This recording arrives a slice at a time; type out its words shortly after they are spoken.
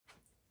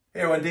Hey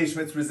everyone, Dave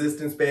Schmitz,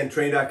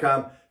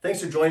 ResistanceBandTraining.com. Thanks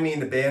for joining me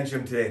in the band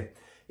gym today.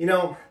 I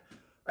know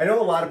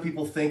a lot of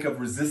people think of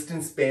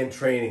resistance band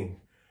training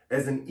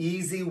as an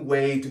easy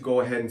way to go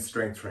ahead and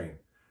strength train.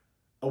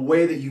 A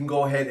way that you can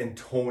go ahead and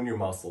tone your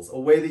muscles. A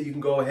way that you can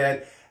go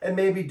ahead and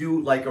maybe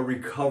do like a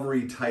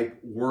recovery type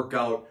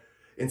workout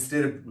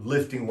instead of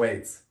lifting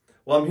weights.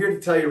 Well, I'm here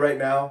to tell you right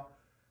now,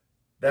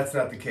 that's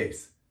not the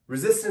case.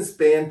 Resistance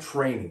band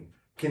training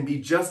can be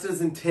just as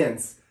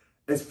intense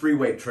as free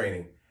weight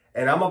training.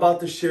 And I'm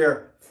about to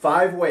share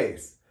 5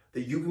 ways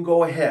that you can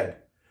go ahead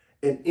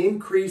and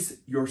increase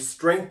your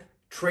strength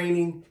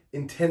training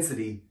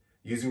intensity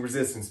using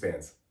resistance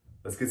bands.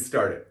 Let's get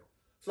started.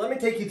 So let me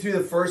take you through the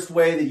first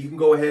way that you can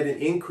go ahead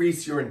and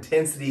increase your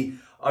intensity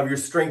of your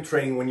strength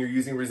training when you're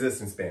using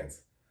resistance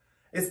bands.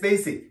 It's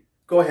basic.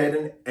 Go ahead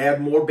and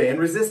add more band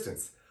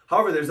resistance.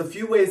 However, there's a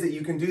few ways that you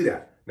can do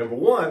that. Number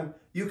 1,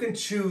 you can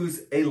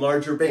choose a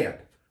larger band.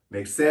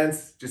 Makes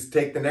sense. Just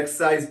take the next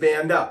size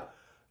band up.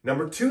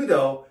 Number 2,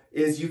 though,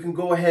 is you can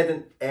go ahead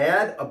and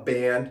add a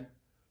band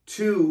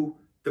to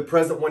the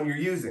present one you're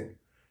using.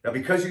 Now,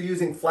 because you're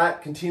using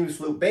flat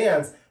continuous loop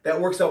bands, that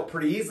works out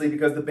pretty easily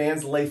because the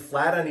bands lay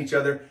flat on each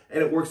other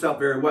and it works out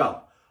very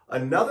well.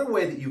 Another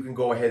way that you can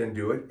go ahead and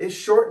do it is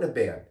shorten a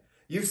band.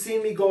 You've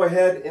seen me go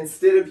ahead,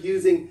 instead of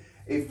using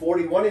a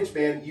 41-inch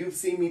band, you've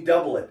seen me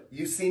double it.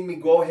 You've seen me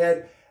go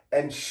ahead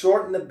and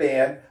shorten the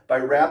band by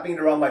wrapping it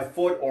around my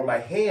foot or my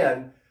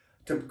hand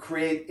to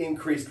create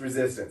increased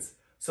resistance.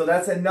 So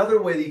that's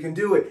another way that you can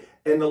do it.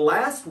 And the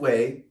last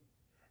way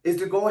is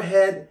to go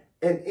ahead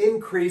and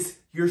increase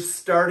your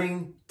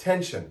starting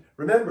tension.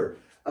 Remember,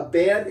 a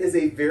band is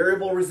a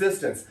variable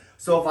resistance.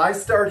 So if I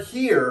start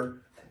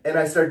here and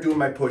I start doing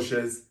my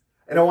pushes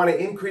and I want to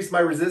increase my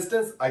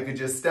resistance, I could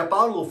just step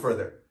out a little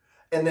further.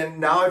 And then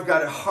now I've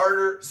got a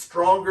harder,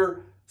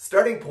 stronger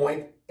starting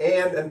point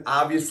and an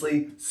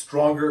obviously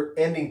stronger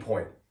ending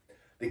point.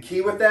 The key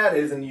with that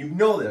is, and you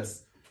know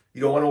this, you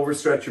don't want to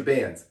overstretch your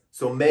bands.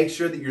 So make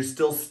sure that you're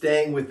still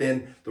staying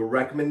within the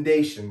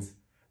recommendations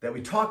that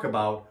we talk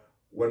about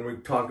when we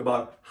talk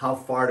about how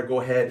far to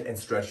go ahead and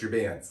stretch your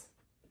bands.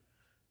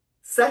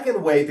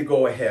 Second way to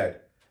go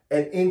ahead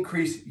and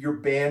increase your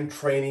band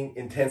training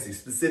intensity,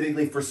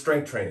 specifically for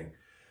strength training,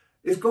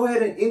 is go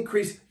ahead and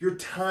increase your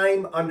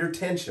time under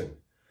tension.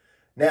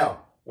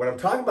 Now, what I'm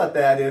talking about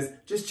that is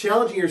just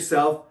challenging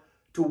yourself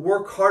to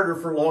work harder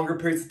for longer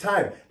periods of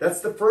time.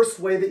 That's the first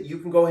way that you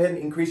can go ahead and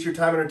increase your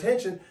time under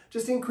tension.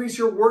 Just increase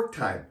your work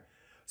time.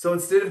 So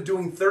instead of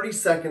doing 30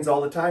 seconds all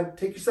the time,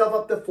 take yourself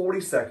up to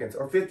 40 seconds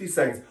or 50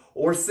 seconds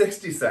or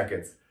 60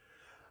 seconds.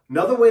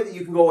 Another way that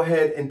you can go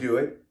ahead and do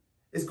it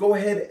is go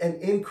ahead and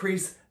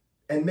increase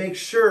and make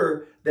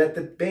sure that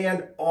the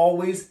band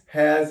always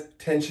has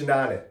tension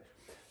on it.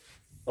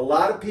 A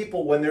lot of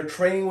people, when they're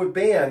training with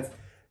bands,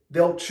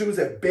 they'll choose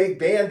a big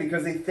band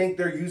because they think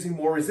they're using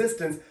more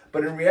resistance,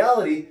 but in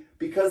reality,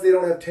 because they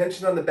don't have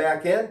tension on the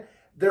back end,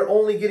 they're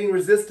only getting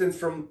resistance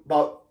from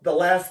about the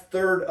last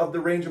third of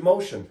the range of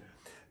motion.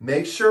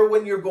 Make sure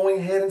when you're going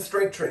ahead and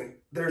strength training,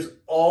 there's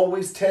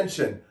always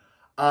tension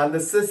on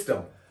the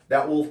system.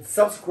 That will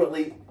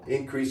subsequently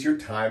increase your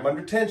time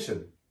under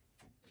tension.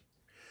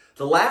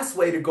 The last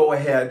way to go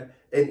ahead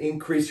and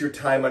increase your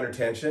time under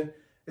tension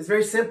is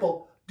very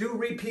simple. Do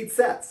repeat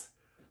sets.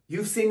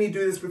 You've seen me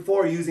do this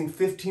before using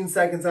 15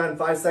 seconds on,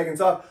 5 seconds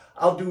off.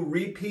 I'll do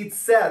repeat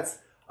sets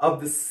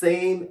of the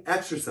same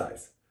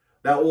exercise.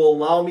 That will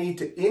allow me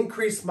to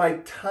increase my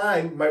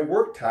time, my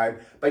work time,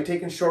 by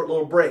taking short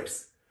little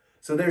breaks.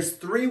 So there's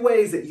 3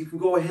 ways that you can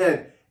go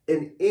ahead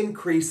and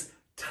increase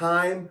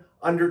time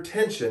under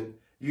tension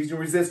using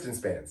resistance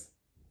bands.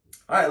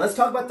 All right, let's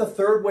talk about the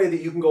third way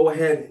that you can go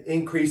ahead and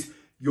increase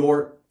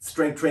your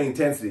strength training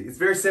intensity. It's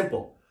very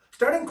simple.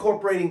 Start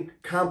incorporating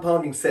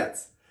compounding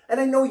sets. And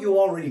I know you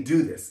already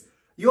do this.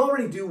 You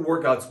already do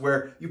workouts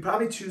where you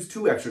probably choose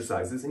 2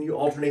 exercises and you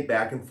alternate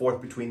back and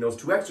forth between those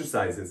 2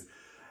 exercises.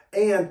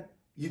 And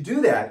you do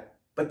that,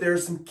 but there are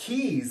some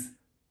keys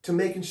to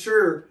making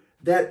sure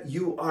that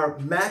you are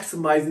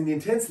maximizing the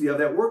intensity of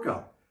that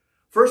workout.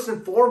 First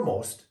and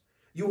foremost,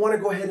 you want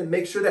to go ahead and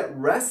make sure that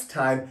rest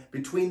time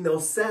between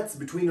those sets,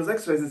 between those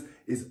exercises,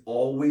 is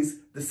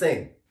always the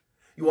same.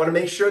 You want to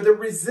make sure the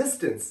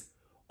resistance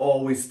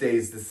always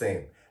stays the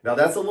same. Now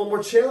that's a little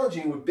more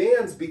challenging with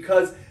bands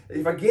because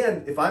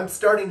if I'm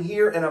starting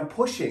here and I'm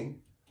pushing,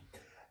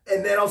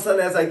 and then all of a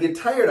sudden as I get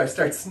tired, I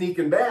start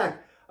sneaking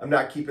back, I'm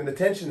not keeping the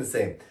tension the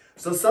same.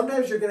 So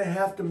sometimes you're going to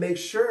have to make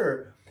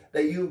sure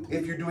that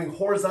if you're doing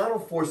horizontal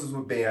forces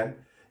with band,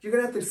 you're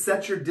going to have to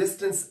set your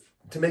distance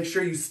to make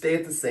sure you stay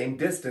at the same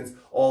distance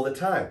all the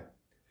time.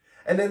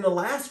 And then the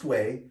last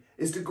way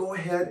is to go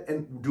ahead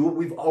and do what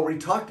we've already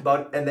talked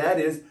about, and that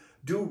is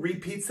do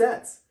repeat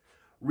sets.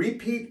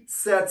 Repeat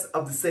sets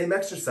of the same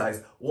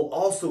exercise will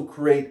also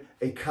create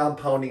a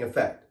compounding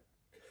effect.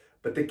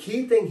 But the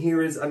key thing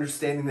here is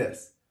understanding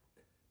this.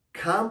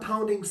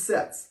 Compounding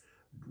sets,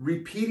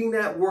 repeating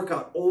that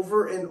workout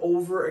over and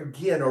over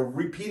again, or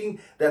repeating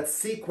that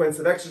sequence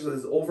of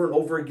exercises over and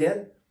over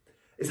again,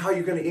 is how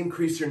you're going to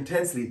increase your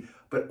intensity,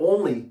 but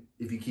only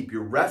if you keep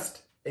your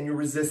rest and your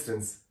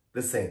resistance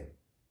the same.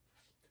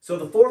 So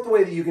the fourth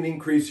way that you can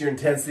increase your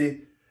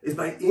intensity is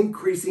by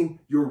increasing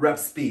your rep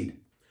speed.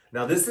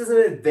 Now this is an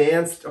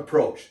advanced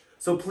approach,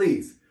 so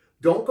please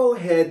don't go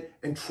ahead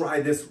and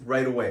try this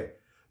right away.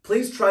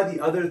 Please try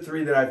the other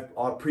three that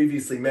I've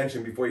previously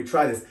mentioned before you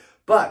try this.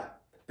 But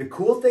the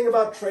cool thing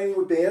about training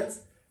with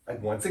bands,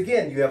 and once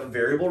again, you have a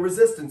variable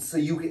resistance, so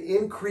you can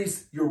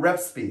increase your rep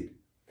speed.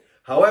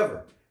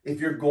 However, if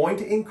you're going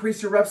to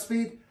increase your rep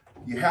speed,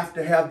 you have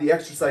to have the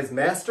exercise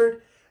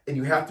mastered, and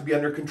you have to be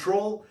under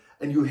control,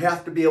 and you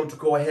have to be able to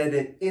go ahead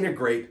and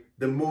integrate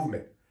the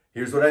movement.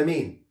 Here's what I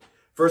mean.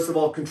 First of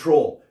all,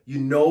 control. You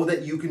know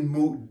that you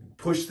can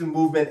push the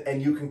movement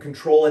and you can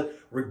control it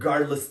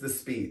regardless of the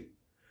speed.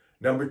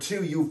 Number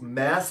two, you've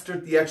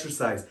mastered the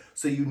exercise,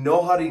 so you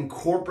know how to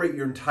incorporate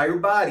your entire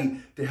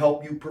body to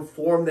help you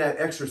perform that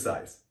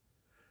exercise.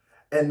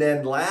 And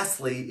then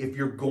lastly, if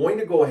you're going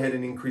to go ahead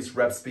and increase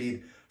rep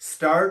speed,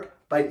 start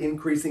by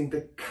increasing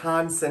the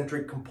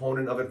concentric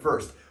component of it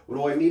first. What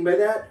do I mean by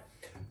that?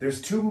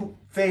 There's two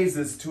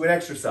phases to an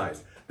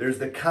exercise. There's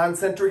the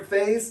concentric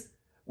phase,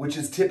 which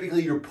is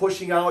typically you're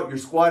pushing out, you're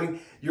squatting,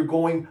 you're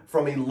going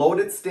from a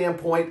loaded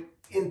standpoint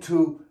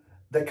into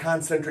the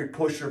concentric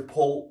push or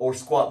pull or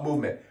squat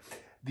movement.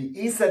 The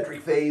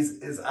eccentric phase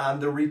is on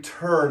the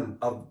return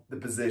of the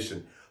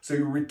position. So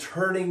you're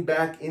returning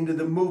back into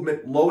the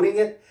movement, loading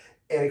it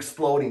and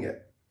exploding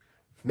it.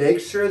 Make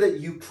sure that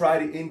you try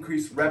to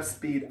increase rep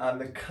speed on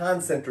the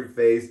concentric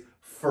phase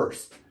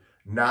first,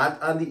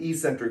 not on the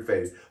eccentric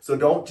phase. So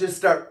don't just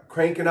start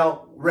cranking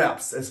out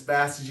reps as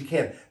fast as you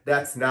can.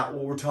 That's not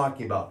what we're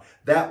talking about.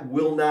 That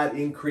will not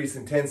increase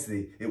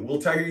intensity. It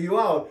will tire you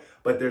out,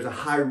 but there's a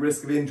high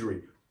risk of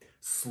injury.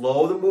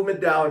 Slow the movement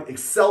down,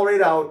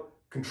 accelerate out,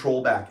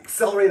 control back.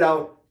 Accelerate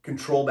out,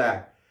 control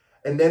back.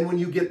 And then when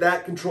you get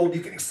that controlled,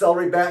 you can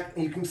accelerate back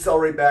and you can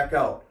accelerate back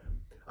out.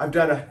 I've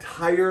done an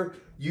entire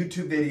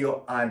YouTube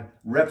video on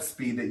rep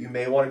speed that you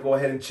may want to go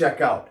ahead and check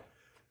out.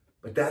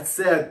 But that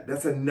said,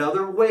 that's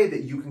another way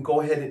that you can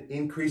go ahead and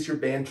increase your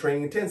band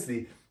training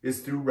intensity is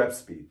through rep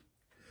speed.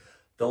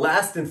 The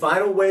last and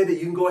final way that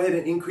you can go ahead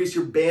and increase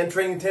your band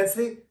training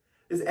intensity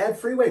is add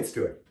free weights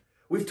to it.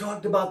 We've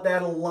talked about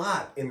that a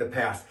lot in the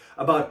past,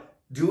 about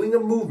doing a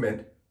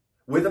movement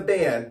with a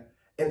band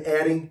and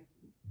adding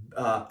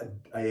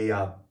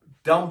a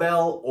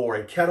dumbbell or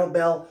a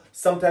kettlebell,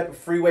 some type of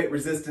free weight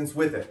resistance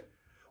with it.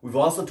 We've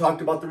also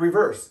talked about the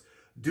reverse,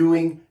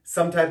 doing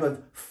some type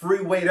of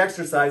free weight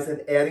exercise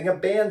and adding a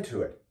band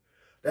to it.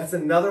 That's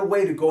another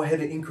way to go ahead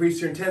and increase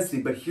your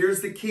intensity, but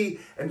here's the key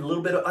and a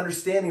little bit of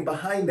understanding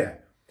behind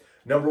that.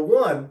 Number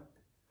one,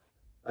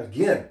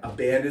 again, a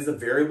band is a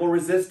variable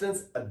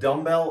resistance, a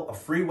dumbbell, a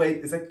free weight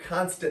is a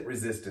constant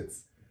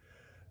resistance.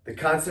 The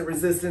constant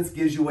resistance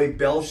gives you a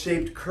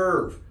bell-shaped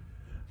curve.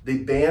 The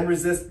band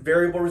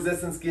variable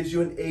resistance gives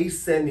you an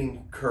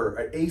ascending curve,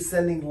 an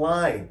ascending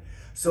line.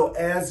 So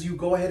as you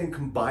go ahead and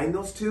combine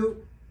those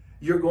two,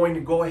 you're going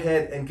to go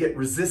ahead and get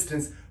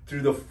resistance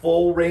through the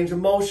full range of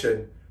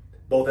motion,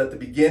 both at the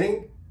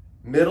beginning,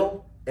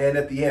 middle, and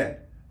at the end.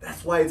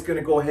 That's why it's going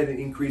to go ahead and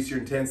increase your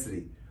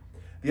intensity.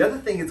 The other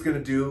thing it's going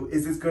to do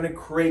is it's going to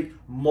create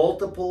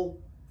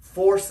multiple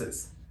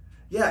forces.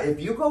 Yeah, if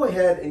you go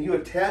ahead and you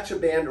attach a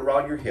band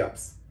around your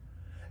hips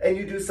and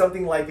you do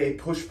something like a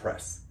push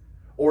press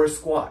or a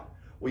squat,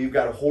 well, you've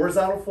got a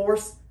horizontal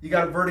force, you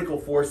got a vertical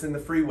force in the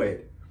free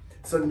weight.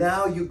 So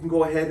now you can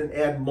go ahead and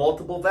add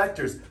multiple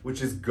vectors,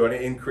 which is going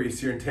to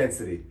increase your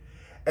intensity.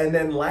 And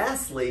then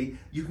lastly,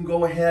 you can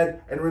go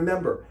ahead and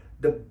remember,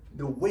 the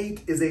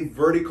weight is a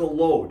vertical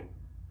load.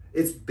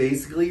 It's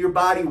basically your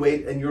body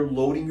weight and you're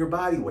loading your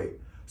body weight.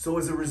 So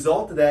as a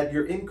result of that,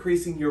 you're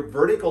increasing your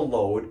vertical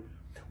load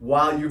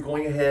while you're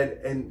going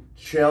ahead and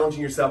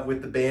challenging yourself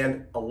with the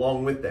band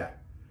along with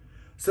that.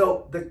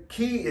 So the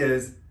key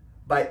is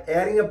by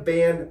adding a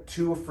band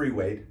to a free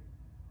weight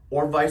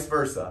or vice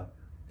versa,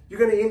 you're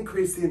going to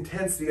increase the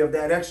intensity of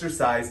that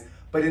exercise,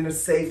 but in a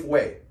safe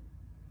way.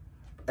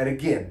 And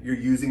again, you're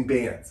using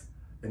bands,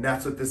 and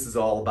that's what this is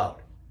all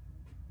about.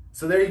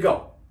 So there you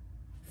go.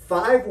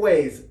 5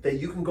 ways that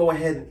you can go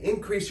ahead and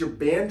increase your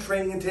band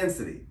training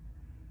intensity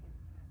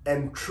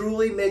and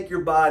truly make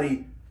your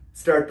body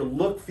start to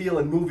look, feel,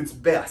 and move its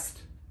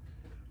best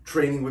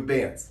training with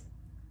bands.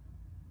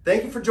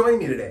 Thank you for joining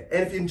me today.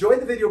 And if you enjoyed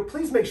the video,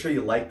 please make sure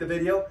you like the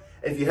video.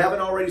 And if you haven't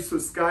already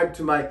subscribed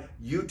to my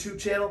YouTube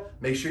channel,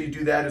 make sure you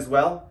do that as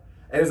well.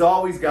 And as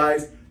always,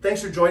 guys,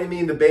 thanks for joining me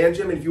in the band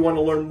gym. And if you want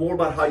to learn more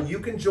about how you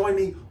can join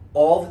me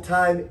all the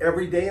time,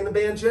 every day in the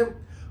band gym,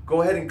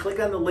 go ahead and click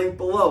on the link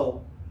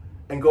below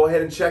and go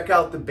ahead and check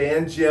out the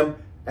band gym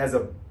as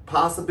a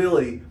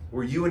possibility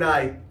where you and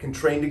I can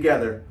train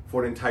together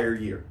for an entire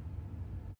year.